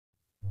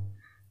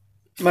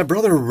My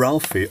brother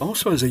Ralfy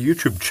also has a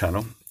YouTube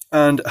channel,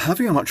 and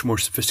having a much more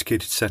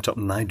sophisticated setup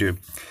than I do,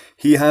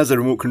 he has a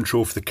remote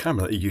control for the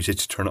camera that he uses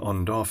to turn it on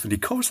and off, and he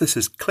calls this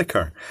his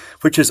clicker,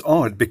 which is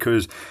odd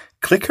because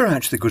clicker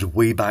actually goes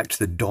way back to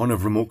the dawn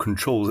of remote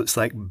controls. It's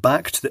like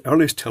back to the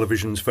earliest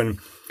televisions when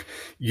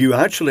you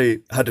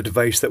actually had a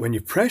device that when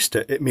you pressed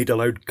it, it made a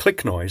loud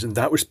click noise, and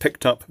that was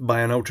picked up by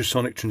an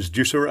ultrasonic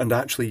transducer and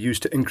actually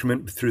used to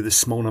increment through the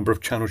small number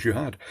of channels you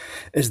had.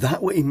 Is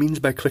that what he means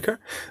by clicker?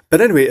 But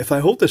anyway, if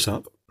I hold this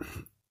up,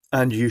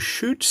 and you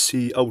should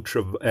see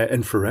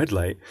infrared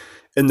light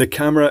in the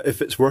camera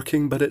if it's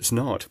working, but it's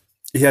not.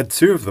 He had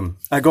two of them.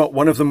 I got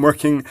one of them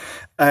working.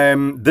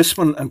 This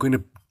one I'm going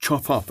to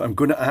chop up. I'm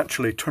going to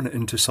actually turn it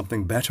into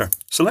something better.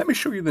 So let me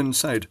show you the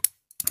inside.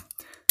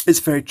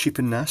 It's very cheap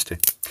and nasty.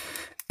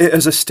 It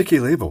is a sticky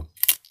label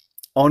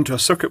onto a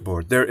circuit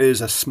board. There is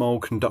a small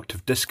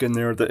conductive disc in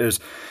there that is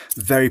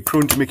very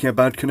prone to making a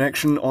bad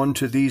connection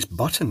onto these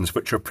buttons,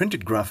 which are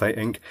printed graphite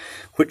ink,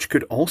 which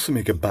could also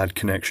make a bad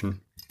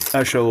connection.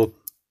 I shall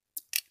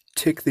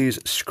take these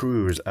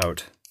screws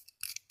out.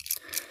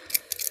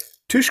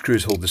 Two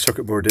screws hold the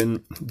circuit board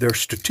in. They're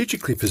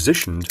strategically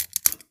positioned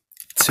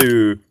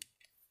to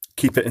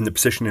keep it in the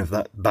position of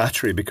that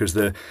battery because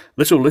the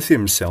little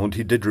lithium cell, and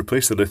he did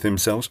replace the lithium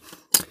cells,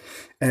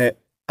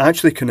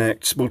 actually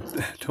connects. Well,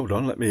 hold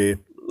on, let me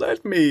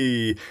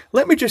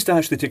just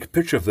actually take a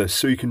picture of this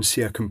so you can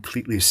see a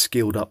completely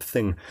scaled up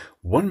thing.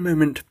 One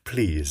moment,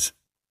 please.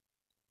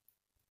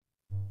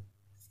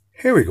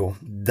 Here we go,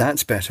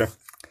 that's better.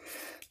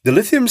 The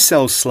lithium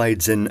cell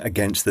slides in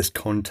against this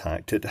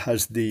contact. It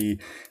has the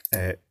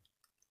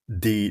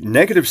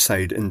negative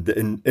side and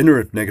the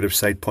inner negative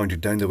side pointed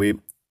down the way.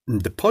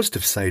 And the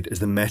positive side is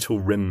the metal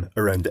rim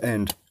around the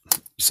end.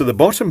 So the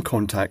bottom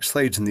contact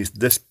slides in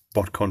this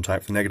bottom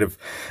contact for negative,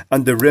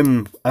 and the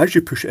rim, as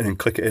you push it in and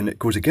click it in, it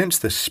goes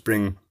against this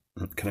spring.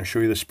 Can I show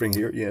you the spring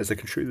here? Yes, I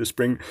can show you the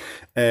spring,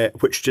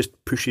 which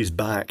just pushes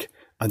back,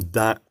 and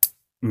that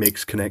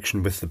makes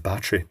connection with the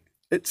battery.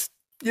 It's,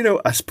 you know,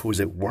 I suppose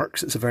it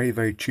works. It's a very,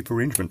 very cheap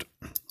arrangement.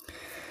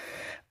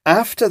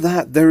 After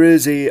that, there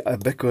is a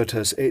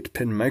ubiquitous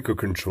 8-pin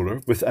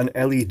microcontroller with an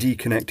LED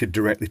connected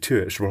directly to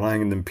it. It's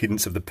relying on the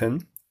impedance of the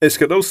pin. It's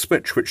got a little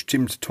switch which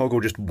seems to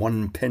toggle just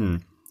one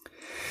pin.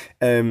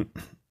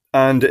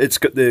 And it's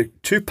got the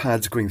two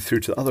pads going through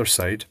to the other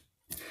side,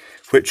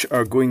 which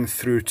are going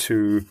through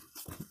to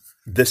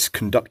this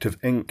conductive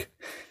ink.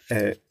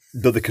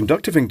 Though the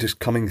conductive ink is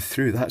coming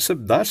through,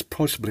 that's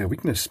possibly a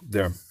weakness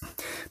there.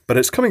 But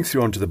it's coming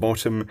through onto the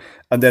bottom,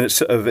 and then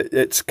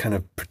it's kind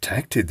of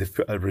protected. They've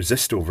put a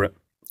resist over it.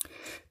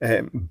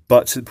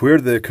 But where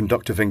the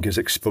conductive ink is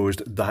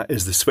exposed, that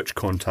is the switch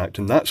contact,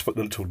 and that's what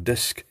the little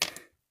disc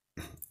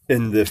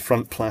in the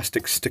front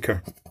plastic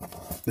sticker,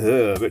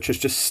 which is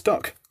just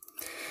stuck.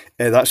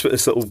 That's what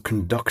this little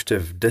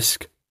conductive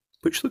disc,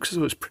 which looks as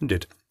though it's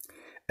printed,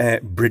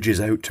 bridges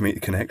out to make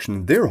the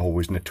connection. They're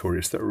always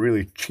notorious. They're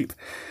really cheap.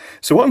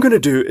 So what I'm going to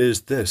do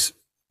is this.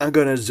 I'm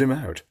going to zoom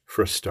out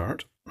for a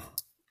start.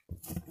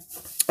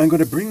 I'm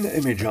going to bring the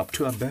image up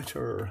to a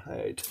better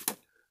height.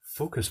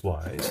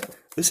 Focus-wise,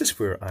 this is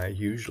where I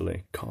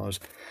usually cause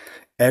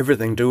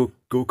everything to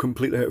go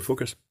completely out of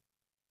focus.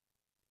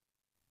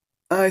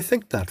 I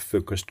think that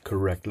focused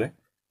correctly.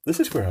 This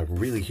is where a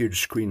really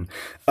huge screen,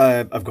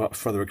 I've got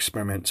further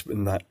experiments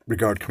in that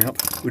regard coming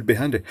up, would be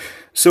handy.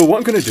 So what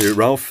I'm going to do,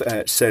 Ralph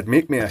said,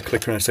 make me a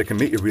clicker, and I said, I can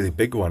make you a really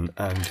big one.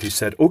 And he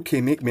said,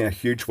 okay, make me a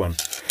huge one.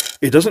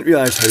 He doesn't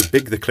realise how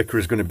big the clicker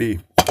is going to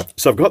be.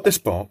 So I've got this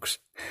box,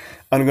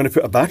 and I'm going to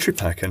put a battery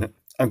pack in it.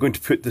 I'm going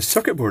to put the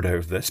circuit board out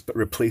of this, but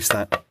replace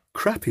that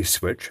crappy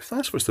switch. If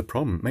that's what's the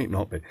problem, it might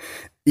not be.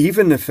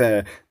 Even if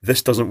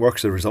this doesn't work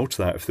as a result of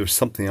that, if there's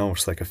something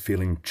else like a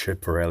failing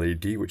chip or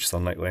LED, which is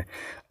unlikely,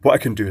 what I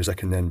can do is I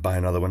can then buy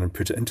another one and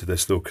put it into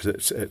this though,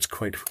 because it's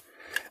quite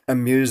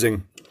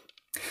amusing.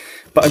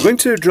 But I'm going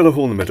to drill a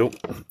hole in the middle,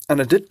 and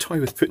I did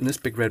toy with putting this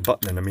big red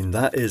button in. I mean,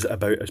 that is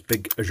about as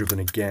big as you're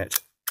going to get.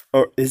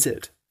 Or is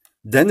it?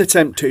 Then the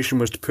temptation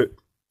was to put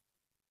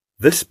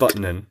this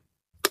button in,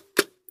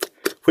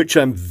 which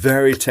I'm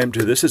very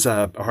tempted. This is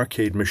an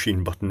arcade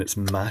machine button. It's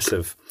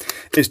massive.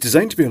 It's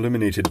designed to be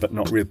illuminated, but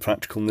not really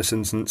practical in this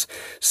instance.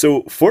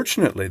 So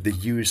fortunately, they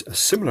use a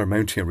similar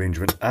mounting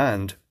arrangement,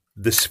 and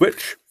the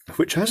switch,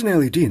 which has an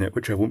LED in it,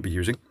 which I won't be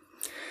using,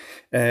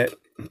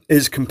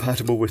 is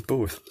compatible with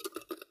both.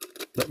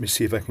 Let me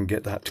see if I can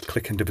get that to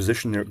click into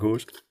position. There it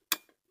goes.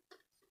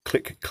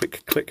 Click,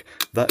 click, click.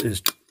 That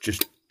is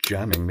just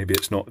jamming. Maybe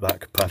it's not that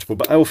compatible,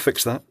 but I will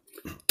fix that.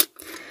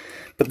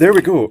 But there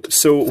we go.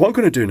 So what I'm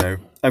going to do now,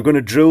 I'm going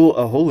to drill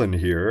a hole in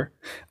here,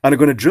 and I'm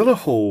going to drill a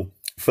hole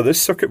for this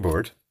circuit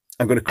board.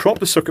 I'm going to crop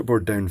the circuit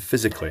board down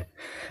physically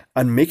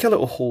and make a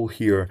little hole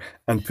here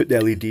and put the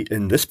LED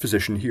in this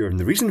position here. And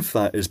the reason for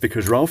that is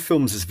because Ralph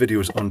films his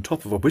videos on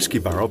top of a whiskey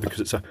barrel,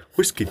 because it's a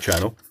whiskey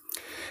channel,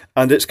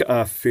 and it's got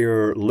a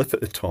fair lip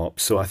at the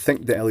top. So I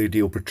think the LED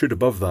will protrude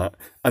above that,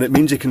 and it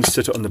means he can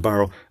sit it on the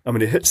barrel, and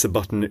when he hits the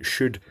button, it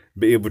should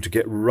be able to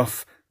get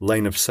rough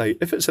line of sight.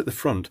 If it's at the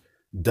front,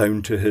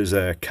 down to his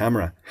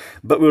camera.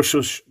 But we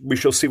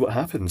shall see what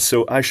happens.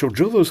 So I shall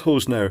drill those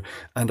holes now,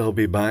 and I'll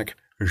be back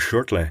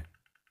shortly.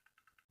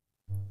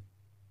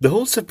 The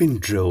holes have been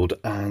drilled,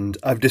 and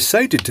I've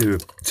decided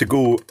to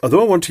go,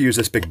 although I want to use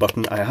this big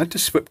button, I had to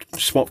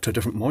swap to a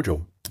different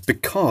module,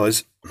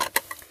 because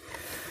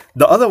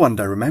the other one,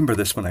 I remember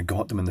this when I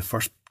got them in the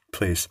first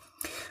place,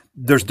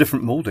 there's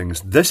different mouldings.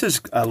 This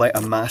is like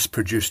a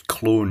mass-produced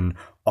clone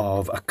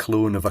of a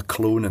clone of a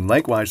clone, and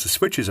likewise the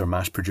switches are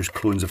mass-produced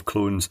clones of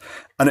clones,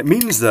 and it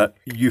means that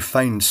you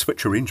find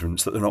switch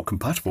arrangements that they're not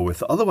compatible with.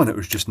 The other one, it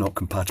was just not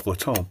compatible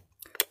at all.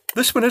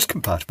 This one is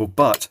compatible,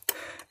 but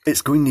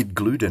it's going to need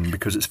glued in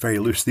because it's very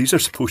loose. These are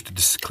supposed to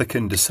just click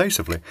in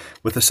decisively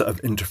with a sort of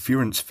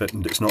interference fit,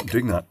 and it's not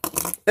doing that.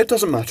 It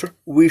doesn't matter.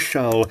 We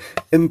shall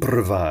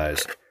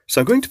improvise. So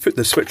I'm going to put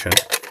the switch in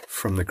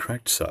from the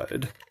correct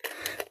side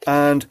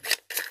and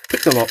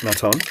put the lock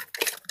nut on.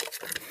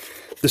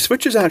 The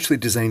switch is actually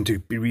designed to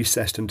be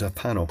recessed into a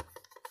panel,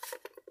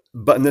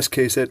 but in this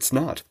case it's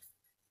not.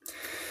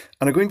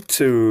 And I'm going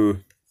to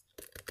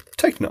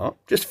tighten it up,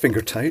 just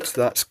finger tight.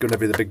 That's going to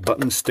be the big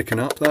button sticking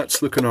up.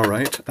 That's looking all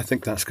right. I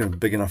think that's going to be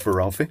big enough for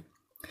Ralfy.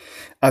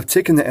 I've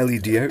taken the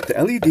LED out.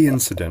 The LED,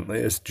 incidentally,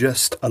 is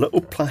just a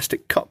little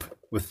plastic cup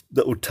with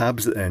little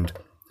tabs at the end.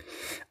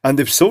 And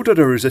they've soldered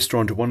a resistor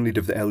onto one lead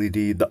of the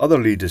LED. The other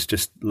lead is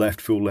just left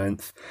full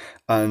length.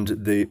 And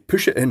they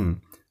push it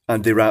in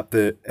and they wrap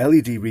the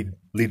LED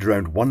lead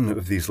around one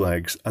of these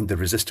legs and the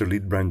resistor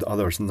lead around the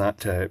others. And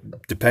that,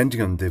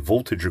 depending on the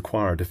voltage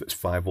required, if it's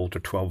 5 volt or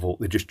 12 volt,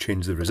 they just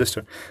change the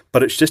resistor.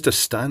 But it's just a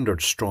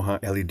standard straw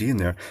hat LED in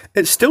there.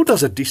 It still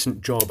does a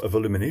decent job of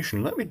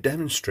illumination. Let me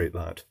demonstrate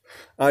that.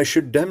 I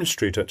should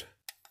demonstrate it.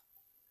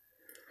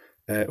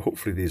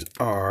 Hopefully these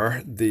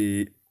are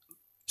the...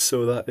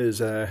 So that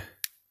is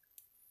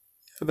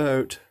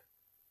about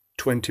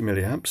 20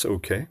 milliamps,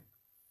 okay.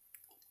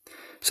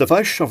 So if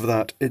I shove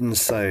that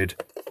inside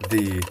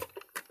the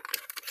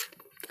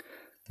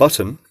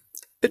button,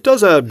 it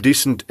does a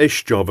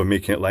decent-ish job of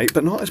making it light,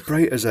 but not as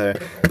bright as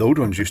the old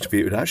ones used to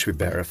be. It would actually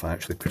be better if I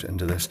actually put it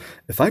into this.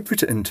 If I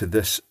put it into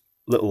this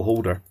little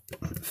holder,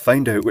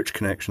 find out which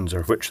connections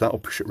are which, that'll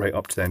push it right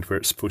up to the end where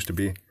it's supposed to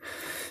be.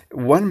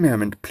 One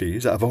moment,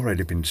 please. I've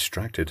already been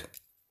distracted.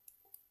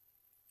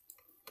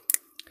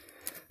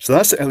 So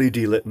that's the LED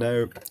lit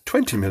now,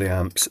 20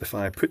 milliamps. If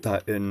I put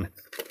that in,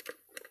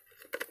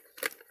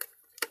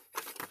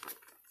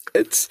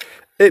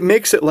 it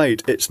makes it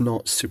light. It's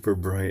not super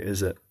bright,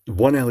 is it?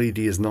 One LED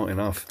is not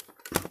enough.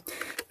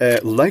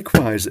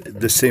 Likewise,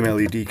 the same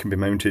LED can be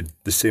mounted,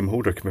 the same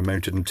holder can be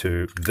mounted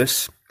into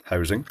this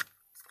housing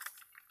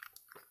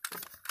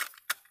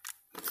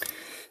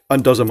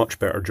and does a much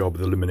better job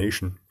with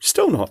illumination.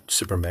 Still not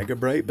super mega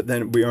bright, but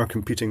then we are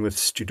competing with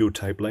studio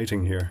type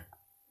lighting here.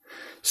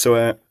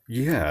 So,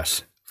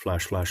 yes,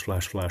 flash, flash,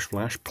 flash, flash,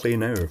 flash, play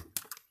now.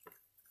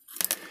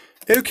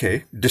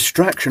 Okay,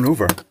 distraction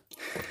over.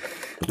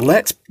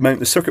 Let's mount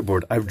the circuit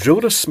board. I've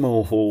drilled a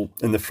small hole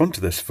in the front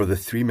of this for the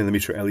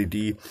 3mm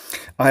LED.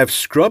 I have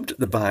scrubbed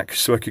the back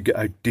so I could get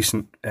a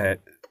decent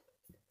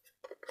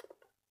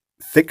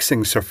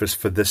fixing surface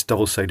for this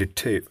double-sided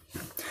tape.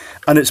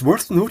 And it's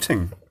worth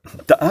noting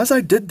that as I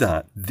did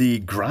that, the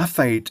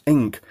graphite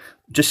ink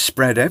just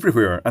spread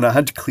everywhere, and I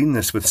had to clean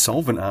this with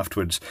solvent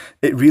afterwards.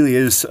 It really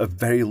is a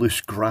very loose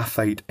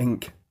graphite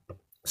ink.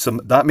 So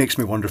that makes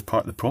me wonder if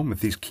part of the problem with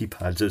these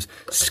keypads is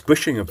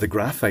squishing of the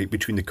graphite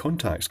between the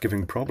contacts,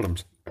 giving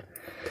problems.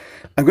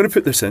 I'm going to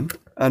put this in.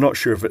 I'm not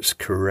sure if it's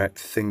the correct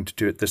thing to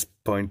do at this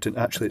point, and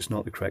actually it's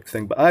not the correct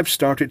thing, but I've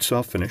started, so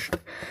I'll finish.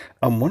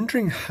 I'm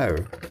wondering how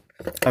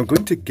I'm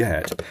going to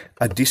get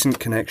a decent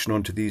connection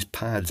onto these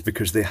pads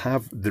because they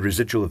have the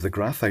residual of the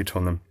graphite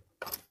on them.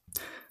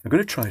 I'm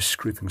going to try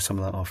scraping some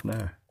of that off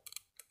now.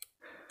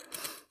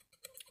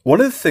 One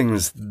of the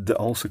things that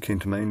also came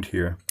to mind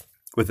here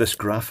with this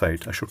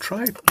graphite, I shall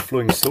try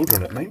flowing solder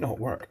and it might not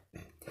work.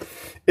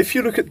 If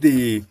you look at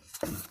the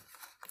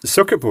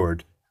circuit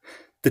board,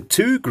 the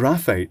two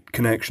graphite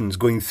connections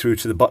going through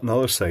to the button on the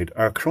other side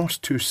are across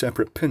two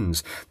separate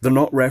pins. They're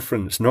not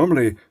referenced.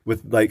 Normally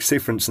with, like, say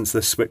for instance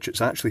this switch,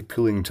 it's actually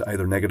pulling to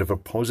either negative or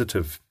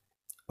positive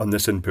on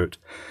this input.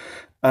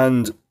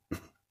 And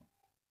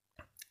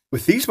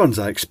with these ones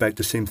I expect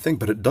the same thing,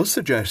 but it does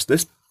suggest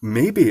this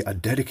may be a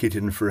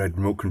dedicated infrared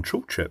remote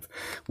control chip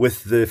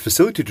with the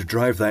facility to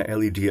drive that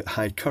LED at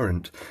high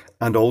current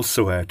and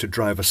also to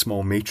drive a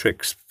small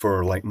matrix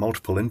for like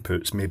multiple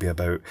inputs, maybe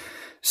about,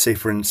 say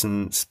for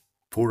instance,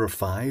 4 or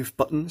 5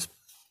 buttons.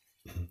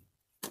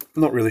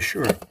 Not really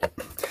sure.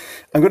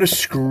 I'm going to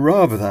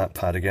scrub that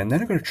pad again,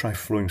 then I'm going to try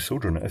flowing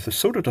solder in it. If the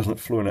solder doesn't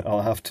flow in it,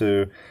 I'll have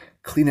to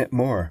clean it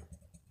more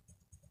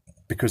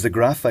because the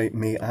graphite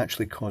may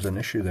actually cause an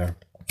issue there.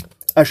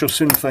 I shall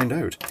soon find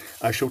out.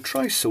 I shall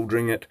try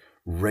soldering it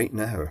right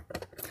now.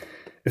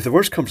 If the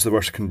worst comes to the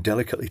worst, I can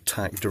delicately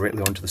tack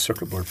directly onto the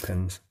circuit board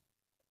pins.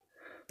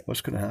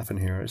 What's going to happen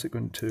here? Is it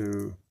going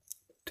to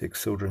take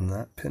solder in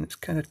that pin? It's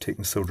kind of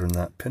taking solder in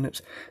that pin.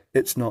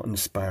 It's not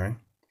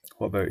inspiring.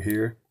 What about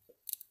here?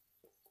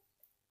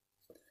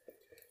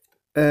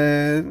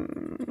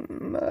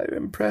 I'm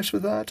impressed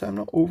with that. I'm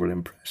not overly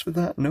impressed with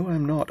that. No,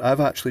 I'm not. I've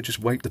actually just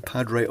wiped the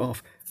pad right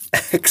off.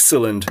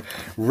 Excellent.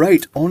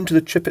 Right, onto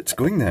the chip it's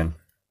going then.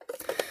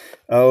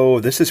 Oh,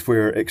 this is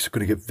where it's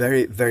going to get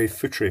very, very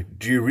footery.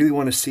 Do you really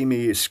want to see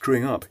me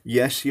screwing up?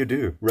 Yes, you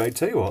do. Right,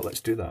 tell you what,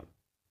 let's do that.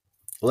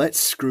 Let's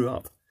screw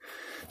up.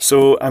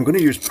 So I'm going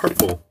to use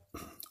purple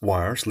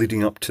wires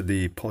leading up to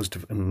the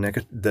positive and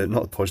negative,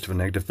 not the positive and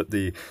negative, but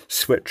the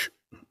switch.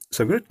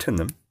 So I'm going to tin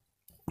them.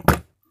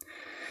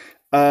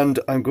 And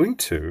I'm going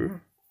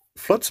to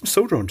flood some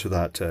solder onto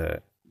that,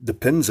 the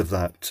pins of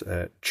that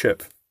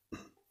chip.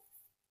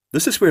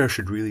 This is where I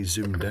should really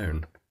zoom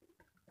down.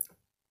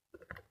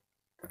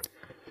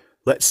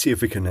 Let's see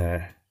if we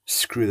can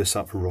screw this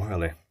up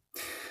royally.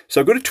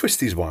 So I'm going to twist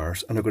these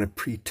wires and I'm going to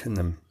pre-tin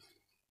them.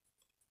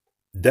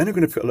 Then I'm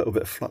going to put a little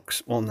bit of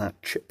flux on that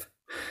chip.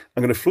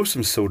 I'm going to flow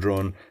some solder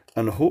on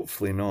and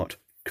hopefully not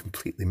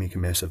completely make a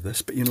mess of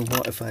this. But you know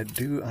what? If I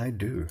do, I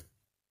do.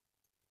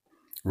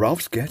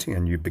 Ralph's getting a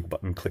new big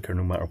button clicker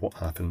no matter what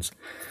happens.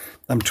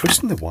 I'm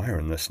twisting the wire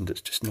in this and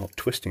it's just not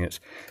twisting.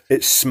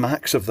 It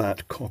smacks of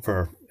that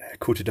copper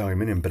coated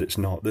aluminium, but it's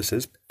not. This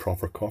is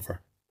proper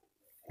copper.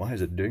 Why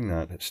is it doing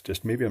that? It's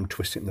just maybe I'm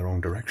twisting it in the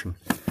wrong direction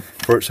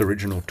for its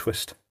original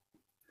twist.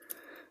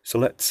 So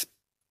let's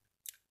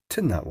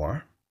tin that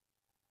wire,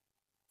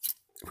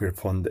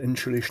 whereupon the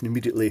insulation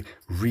immediately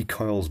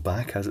recoils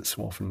back as it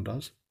so often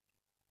does.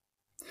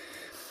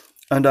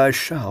 And I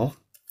shall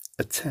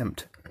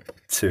attempt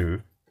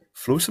to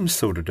flow some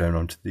solder down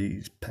onto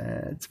these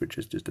pads, which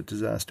is just a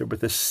disaster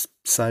with this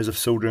size of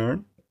solder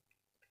iron.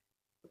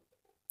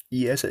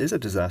 Yes, it is a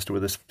disaster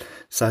with this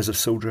size of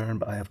solder iron,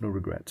 but I have no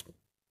regrets.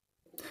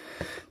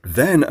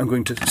 Then I'm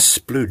going to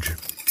splooge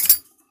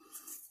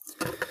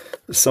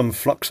some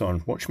flux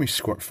on. Watch me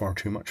squirt far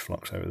too much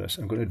flux out of this.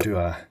 I'm going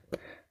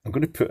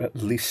to put at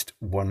least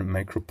 1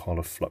 micropole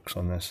of flux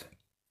on this.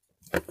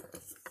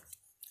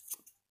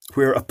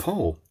 Where a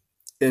pole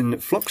in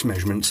flux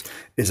measurements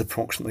is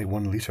approximately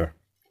 1 litre.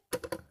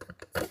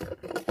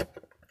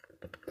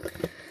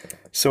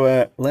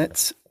 So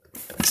let's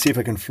see if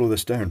I can flow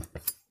this down.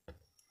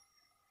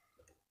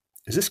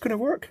 Is this going to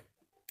work?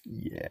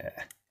 Yeah.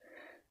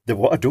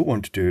 What I don't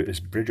want to do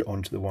is bridge it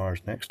onto the wires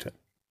next to it.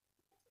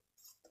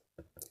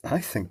 I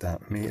think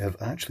that may have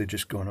actually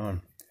just gone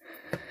on.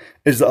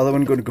 Is the other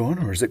one going to go on,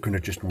 or is it going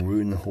to just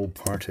ruin the whole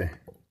party?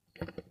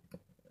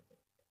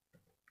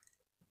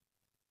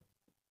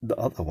 The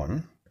other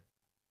one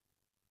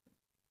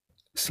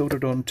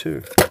soldered on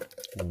too.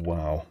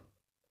 Wow.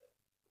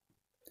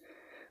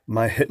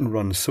 My hit and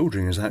run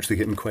soldering is actually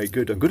getting quite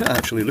good. I'm going to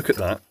actually look at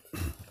that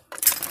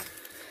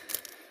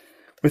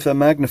with a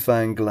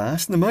magnifying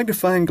glass, and the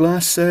magnifying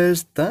glass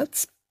says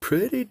that's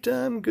pretty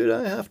damn good,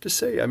 I have to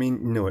say. I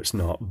mean, no, it's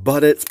not,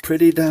 but it's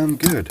pretty damn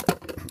good.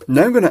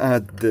 Now I'm going to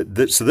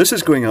add so this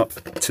is going up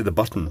to the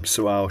button,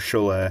 so I'll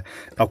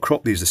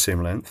crop these the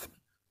same length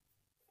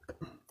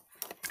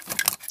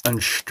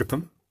and strip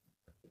them.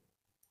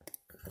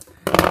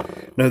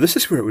 Now this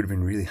is where it would have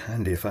been really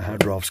handy if I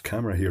had Ralph's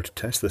camera here to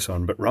test this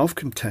on, but Ralph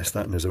can test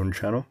that in his own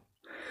channel.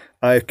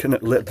 I can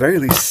at the very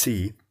least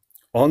see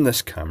on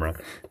this camera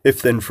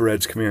if the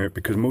infrared's coming out,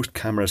 because most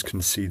cameras can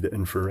see the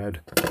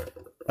infrared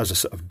as a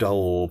sort of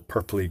dull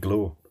purpley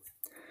glow,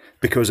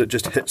 because it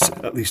just hits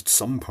at least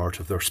some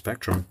part of their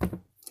spectrum.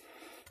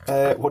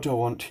 What do I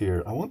want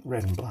here? I want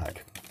red and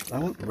black. I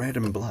want red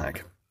and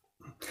black.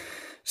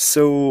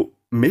 So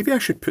maybe I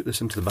should put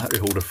this into the battery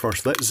holder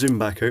first. Let's zoom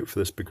back out for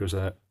this, because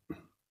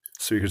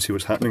so you can see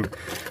what's happening.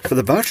 For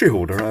the battery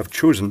holder, I've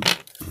chosen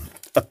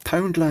a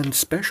Poundland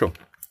Special.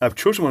 I've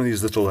chosen one of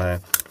these little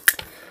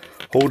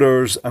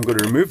holders. I'm going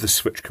to remove the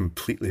switch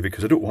completely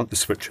because I don't want the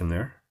switch in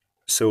there.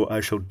 So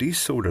I shall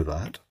desolder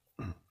that.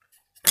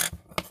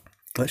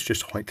 Let's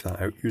just hoik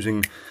that out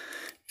using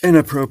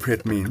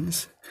inappropriate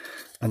means.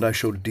 And I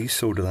shall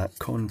desolder that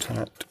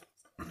contact.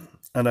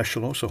 And I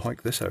shall also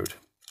hoik this out.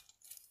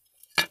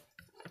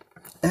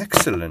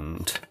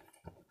 Excellent.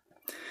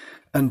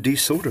 And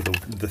desolder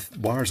the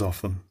wires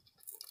off them.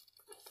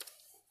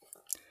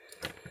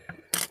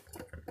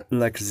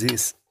 Like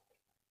this.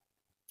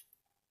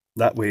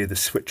 That way the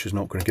switch is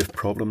not going to give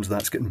problems.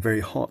 That's getting very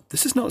hot.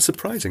 This is not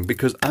surprising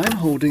because I'm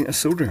holding a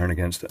soldering iron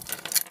against it.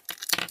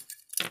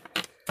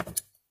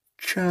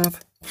 Chap.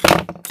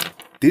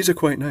 These are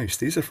quite nice.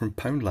 These are from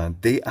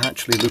Poundland. They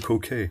actually look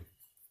okay.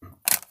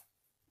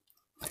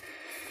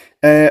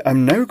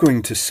 I'm now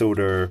going to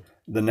solder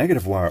the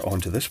negative wire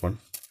onto this one.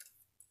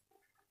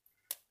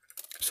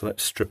 So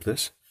let's strip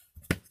this.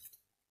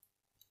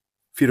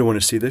 If you don't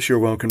want to see this, you're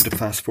welcome to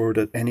fast forward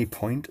at any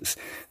point. It's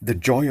the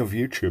joy of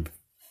YouTube.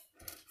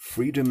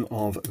 Freedom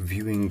of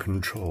viewing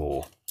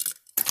control.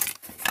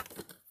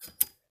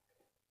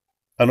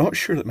 I'm not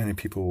sure that many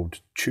people would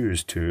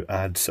choose to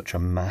add such a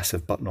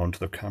massive button onto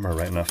their camera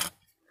right enough.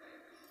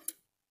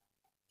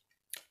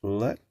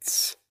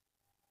 Let's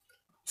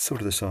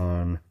solder this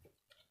on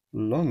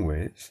long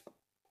ways.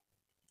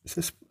 Is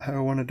this how I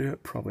want to do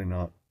it? Probably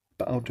not,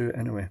 but I'll do it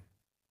anyway.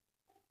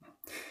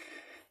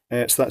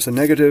 So that's a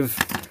negative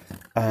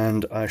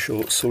And I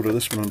shall solder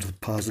this one onto the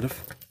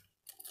positive.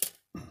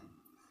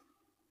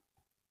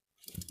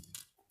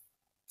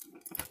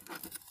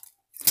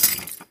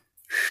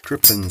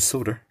 Strip in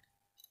solder.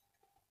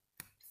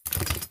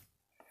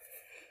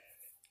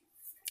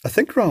 I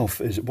think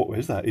Ralph is, what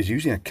is that? He's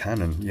using a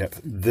Canon. Yep.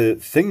 The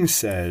thing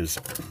says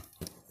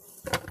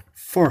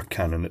for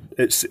Canon.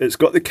 It's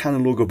got the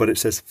Canon logo, but it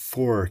says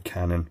for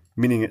Canon,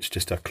 meaning it's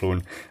just a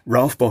clone.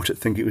 Ralph bought it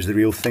thinking it was the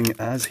real thing,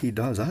 as he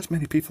does, as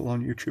many people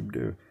on YouTube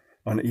do,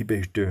 on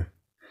eBay do,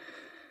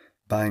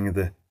 buying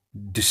the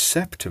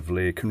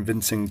deceptively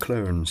convincing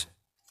clones.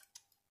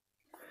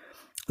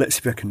 Let's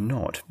see if I can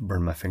not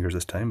burn my fingers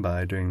this time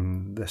by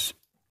doing this.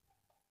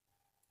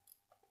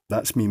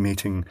 That's me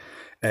mating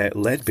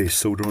lead-based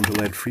solder onto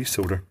lead-free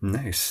solder.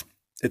 Nice.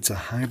 It's a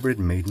hybrid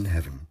made in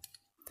heaven.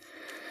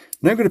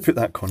 Now I'm going to put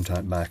that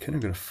contact back in. I'm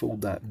going to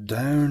fold that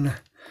down.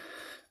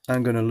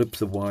 I'm going to loop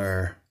the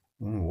wire.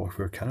 Oh,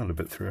 where can I loop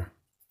it through?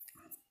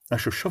 I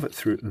shall shove it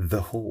through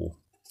the hole.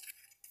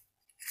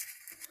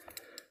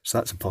 So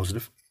that's a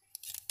positive.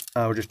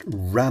 I'll just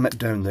ram it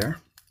down there.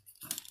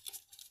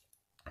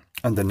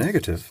 And the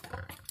negative,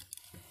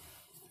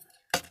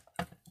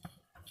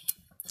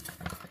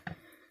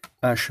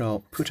 I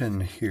shall put in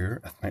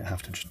here. I might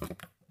have to just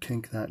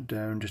kink that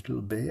down just a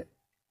little bit.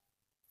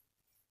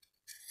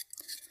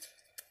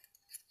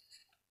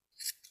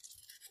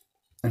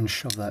 And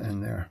shove that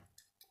in there.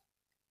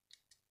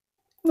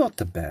 Not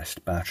the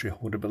best battery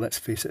holder, but let's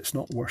face it, it's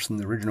not worse than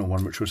the original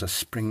one, which was a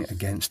spring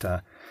against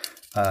a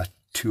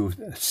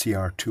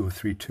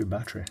CR2032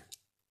 battery.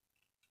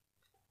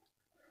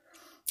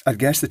 I'd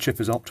guess the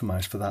chip is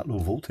optimized for that low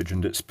voltage,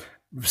 and it's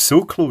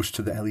so close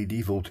to the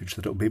LED voltage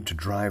that it'll be able to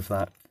drive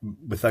that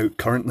without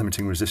current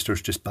limiting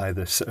resistors, just by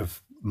the sort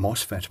of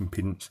MOSFET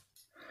impedance.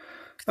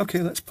 Okay,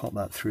 let's pop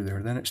that through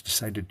there. Then it's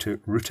decided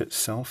to route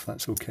itself.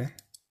 That's okay.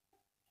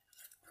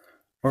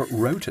 Or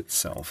route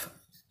itself.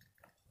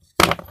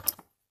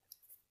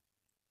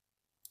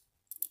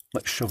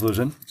 Let's shove those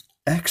in.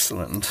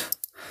 Excellent.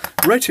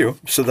 Rightio,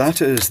 so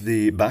that is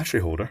the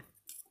battery holder.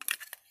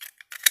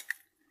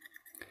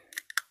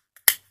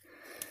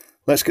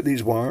 Let's get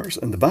these wires,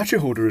 and the battery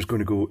holder is going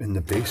to go in the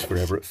base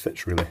wherever it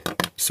fits, really.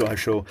 So I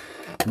shall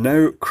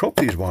now crop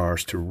these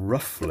wires to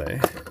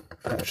roughly,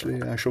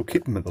 actually I shall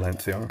keep them at the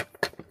length they are.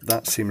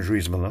 That seems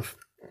reasonable enough.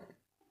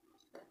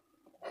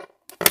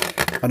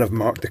 And I've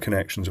marked the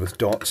connections with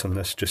dots on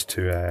this just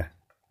to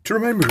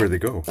remind me where they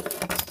go.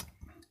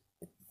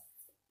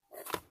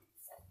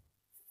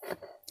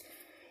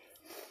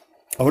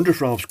 I wonder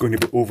if Ralph's going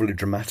to be overly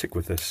dramatic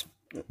with this.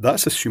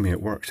 That's assuming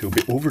it works. He'll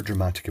be over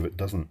dramatic if it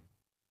doesn't.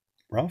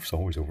 Ralph's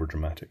always over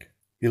dramatic.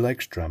 He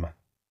likes drama.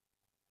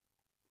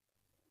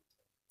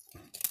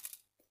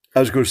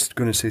 I was going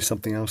to say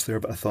something else there,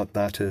 but I thought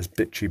that is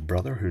bitchy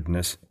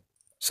brotherhoodness,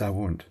 so I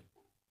won't.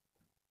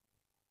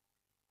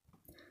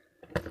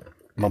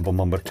 Mumble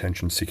mumble,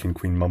 attention seeking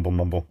queen mumble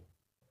mumble.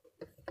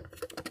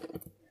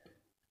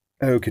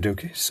 Okie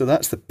dokie, so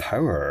that's the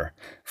power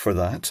for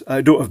that.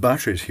 I don't have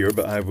batteries here,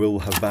 but I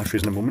will have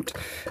batteries in a moment.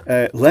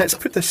 Let's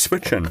put this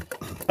switch in,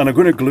 and I'm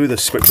going to glue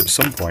this switch at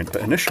some point,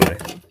 but initially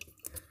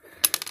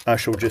I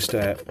shall just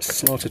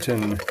slot it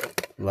in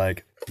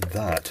like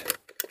that.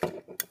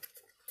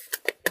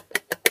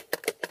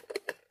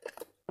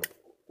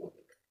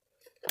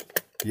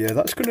 Yeah,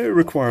 that's going to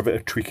require a bit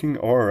of tweaking,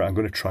 or I'm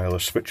going to try other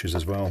switches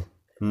as well.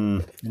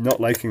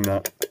 Not liking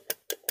that.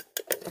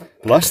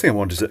 The last thing I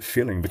want is it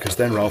failing, because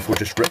then Ralph will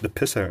just rip the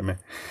piss out of me.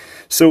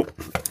 So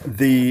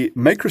the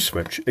micro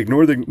switch,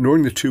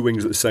 ignoring the two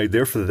wings at the side,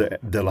 they're for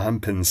the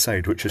lamp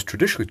inside, which is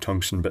traditionally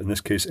tungsten, but in this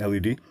case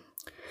LED.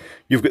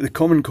 You've got the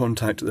common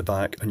contact at the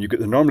back, and you've got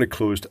the normally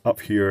closed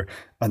up here,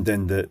 and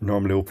then the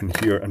normally open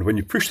here. And when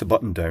you push the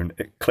button down,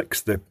 it clicks,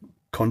 the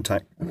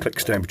contact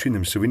clicks down between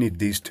them. So we need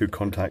these two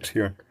contacts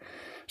here.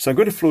 So I'm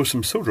going to flow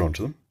some solder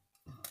onto them.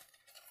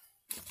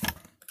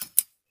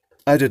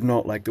 I did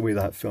not like the way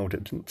that felt.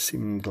 It didn't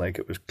seem like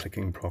it was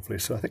clicking properly.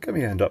 So I think I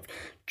may end up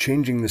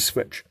changing the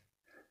switch.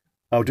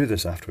 I'll do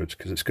this afterwards,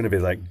 because it's going to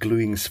be like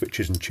gluing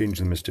switches and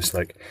changing them is just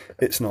like,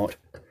 it's not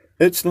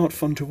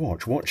fun to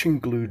watch. Watching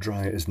glue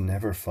dry is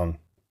never fun.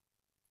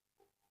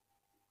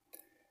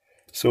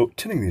 So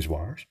tinning these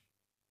wires.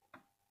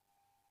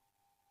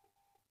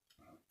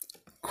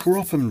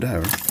 Crop them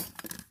down.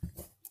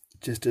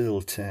 Just a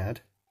little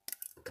tad.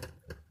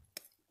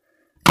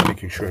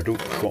 Making sure I don't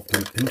crop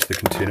them into the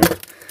container.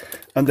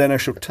 And then I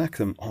shall tack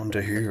them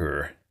onto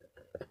here.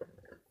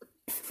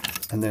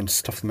 And then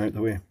stuff them out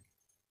the way.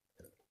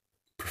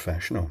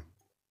 Professional.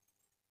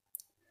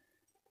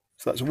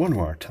 So that's one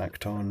wire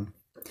tacked on.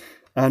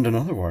 And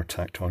another wire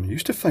tacked on. You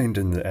used to find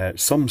in the,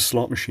 some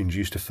slot machines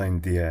used to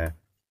find the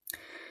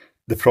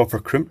proper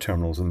crimp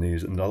terminals in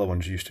these, and the other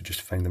ones used to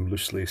just find them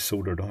loosely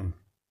soldered on.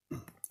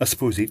 I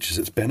suppose each has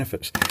its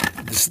benefits.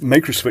 This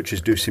micro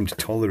switches do seem to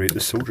tolerate the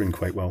soldering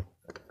quite well.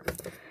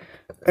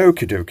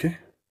 Okie dokie.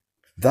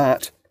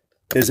 That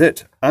is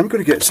it. I'm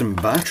going to get some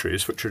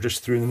batteries, which are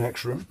just through the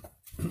next room.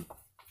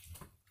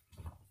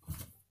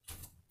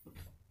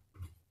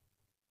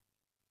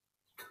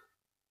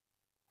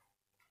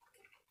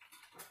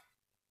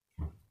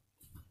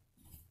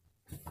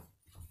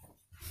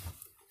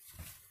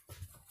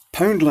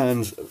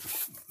 Poundland's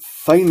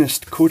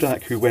finest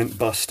Kodak who went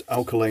bust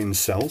alkaline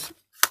cells.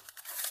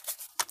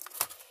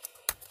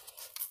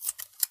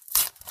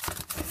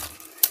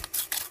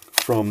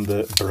 From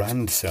the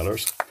brand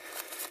sellers.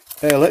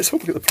 Let's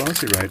hope we get the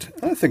polarity right.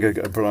 I think I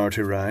got a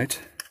polarity right.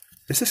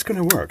 Is this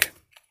going to work?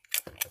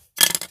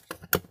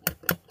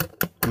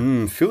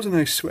 Feels a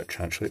nice switch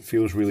actually. It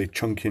feels really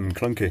chunky and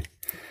clunky.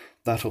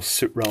 That'll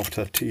suit Ralph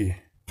to a T.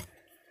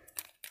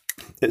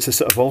 It's a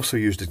sort of also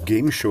used as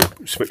game show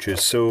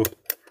switches, so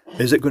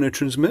is it going to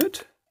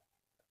transmit?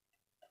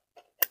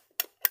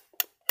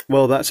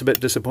 Well, that's a bit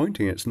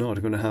disappointing. It's not.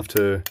 I'm going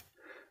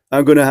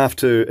to have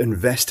to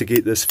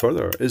investigate this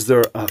further. Is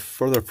there a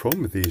further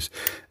problem with these?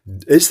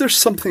 Is there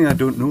something I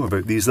don't know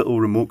about these little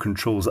remote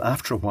controls?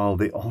 After a while,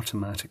 they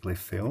automatically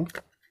fail.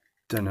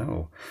 Don't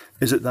know.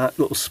 Is it that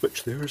little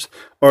switch there?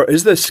 Or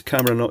is this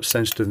camera not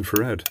sensitive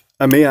infrared?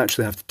 I may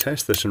actually have to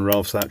test this in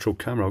Ralph's actual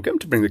camera. I'll get him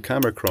to bring the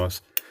camera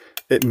across.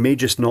 It may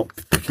just not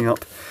be picking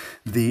up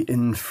the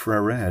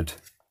infrared.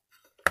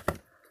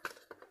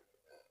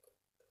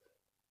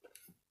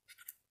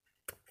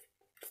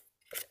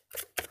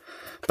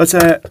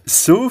 But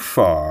so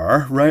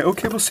far, right,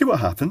 okay, we'll see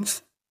what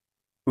happens.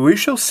 We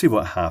shall see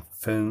what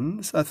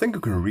happens. I think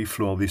I'm going to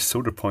reflow all these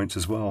solder points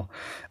as well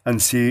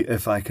and see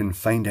if I can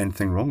find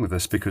anything wrong with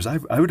this, because I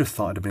would have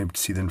thought I'd have been able to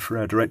see the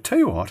infrared. Right, tell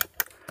you what,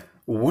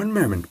 one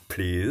moment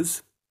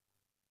please.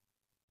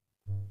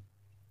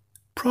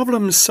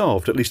 Problem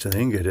solved, at least I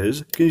think it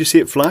is. Can you see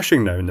it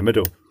flashing now in the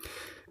middle?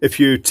 If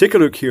you take a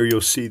look here,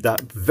 you'll see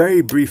that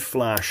very brief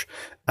flash.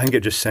 I think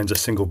it just sends a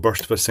single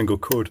burst of a single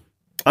code.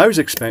 I was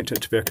expecting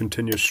it to be a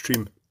continuous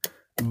stream,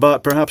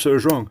 but perhaps I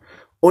was wrong.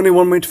 Only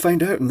one way to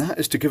find out, and that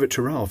is to give it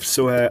to Ralph.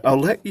 So I'll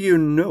let you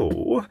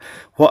know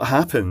what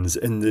happens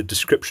in the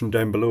description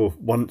down below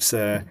once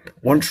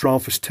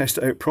Ralph has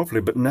tested it out properly.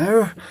 But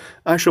now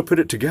I shall put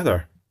it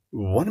together.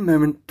 One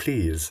moment,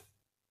 please.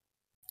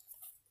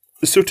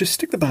 So to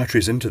stick the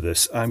batteries into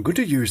this, I'm going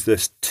to use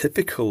this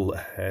typical,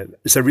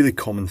 it's a really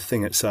common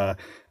thing. It's a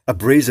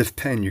abrasive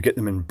pen. You get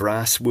them in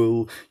brass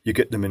wool, you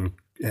get them in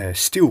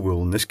steel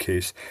wool in this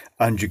case,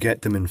 and you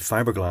get them in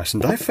fiberglass.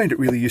 And I find it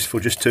really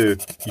useful just to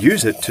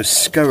use it to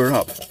scour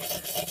up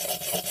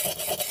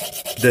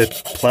the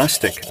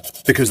plastic,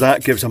 because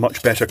that gives a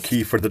much better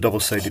key for the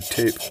double-sided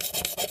tape.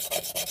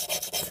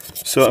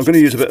 So I'm going to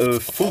use a bit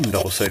of foam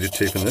double-sided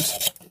tape in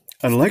this.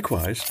 And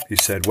likewise, he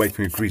said,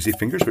 wiping with greasy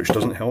fingers, which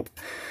doesn't help.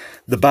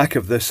 The back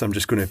of this, I'm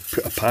just going to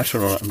put a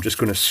pattern on it. I'm just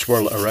going to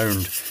swirl it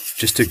around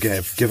just to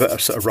give it a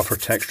sort of rougher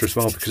texture as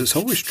well, because it's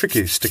always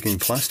tricky sticking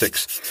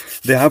plastics.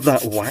 They have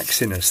that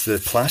waxiness, the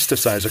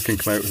plasticizer can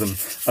come out of them,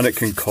 and it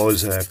can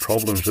cause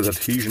problems with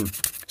adhesion.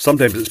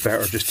 Sometimes it's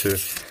better just to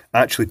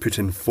actually put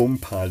in foam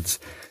pads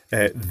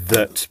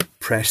that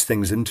press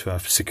things into a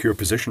secure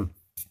position.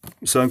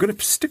 So I'm going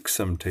to stick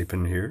some tape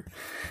in here.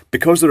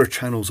 Because there are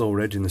channels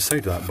already in the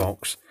side of that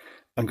box,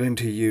 I'm going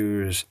to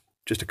use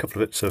just a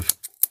couple of bits of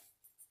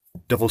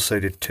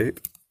double-sided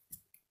tape.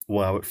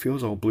 Wow, it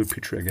feels all Blue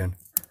Peter again.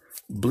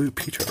 Blue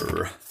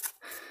Peter.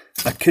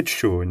 A kids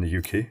show in the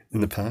UK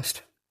in the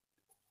past.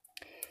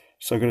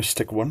 So I'm going to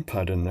stick one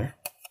pad in there.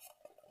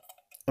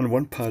 And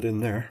one pad in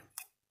there.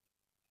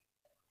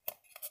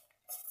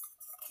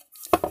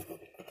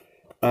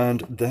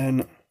 And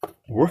then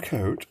work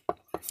out.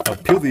 I'll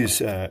peel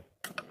these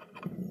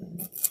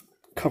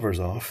covers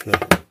off,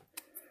 the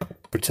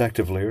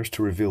protective layers,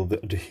 to reveal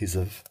the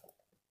adhesive.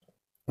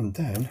 And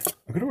then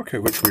I'm going to work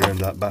out which way around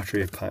that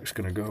battery pack's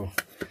going to go.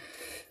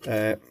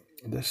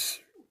 This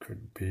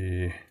could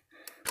be,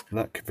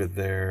 that could be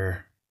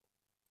there.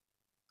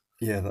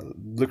 Yeah, that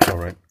looks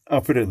alright.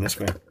 I'll put it in this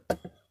way.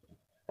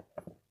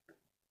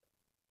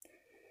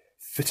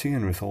 Fitting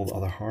in with all the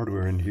other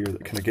hardware in here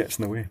that kind of gets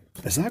in the way.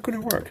 Is that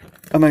going to work?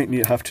 I might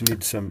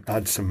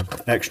add some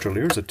extra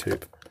layers of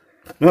tape.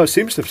 No, it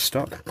seems to have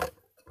stuck.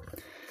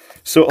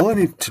 So all I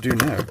need to do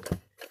now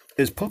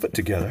is pop it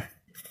together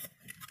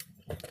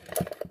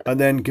and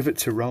then give it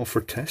to Ralph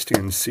for testing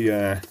and see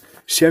how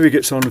he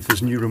gets on with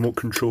his new remote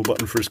control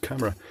button for his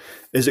camera.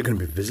 Is it going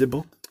to be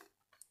visible?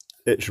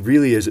 It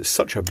really is. It's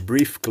such a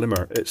brief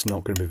glimmer, it's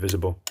not going to be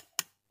visible.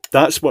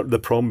 That's what the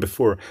problem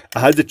before. I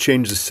had to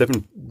change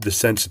the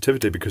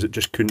sensitivity because it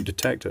just couldn't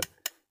detect it.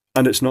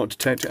 And it's not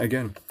detecting it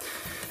again.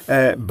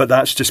 But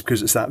that's just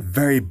because it's that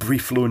very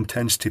brief low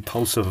intensity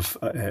pulse of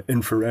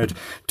infrared.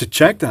 To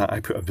check that,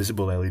 I put a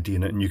visible LED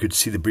in it and you could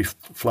see the brief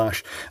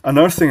flash.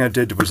 Another thing I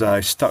did was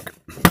I stuck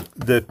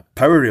the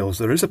power rails.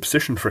 There is a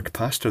position for a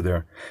capacitor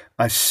there.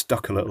 I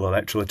stuck a little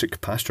electrolytic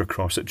capacitor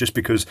across it just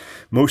because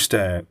most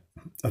of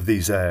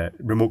these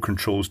remote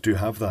controls do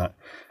have that.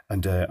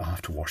 And I'll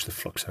have to wash the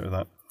flux out of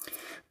that.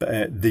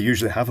 But they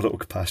usually have a little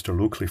capacitor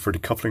locally for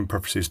decoupling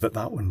purposes, but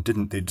that one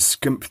didn't. They'd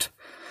skimped.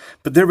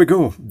 But there we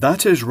go.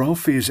 That is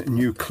Ralfy's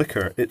new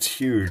clicker. It's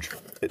huge.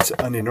 It's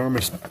an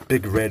enormous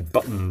big red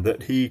button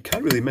that he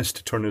can't really miss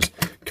to turn his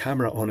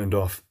camera on and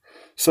off.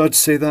 So I'd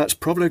say that's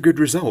probably a good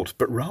result,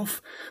 but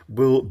Ralph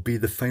will be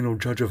the final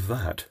judge of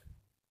that.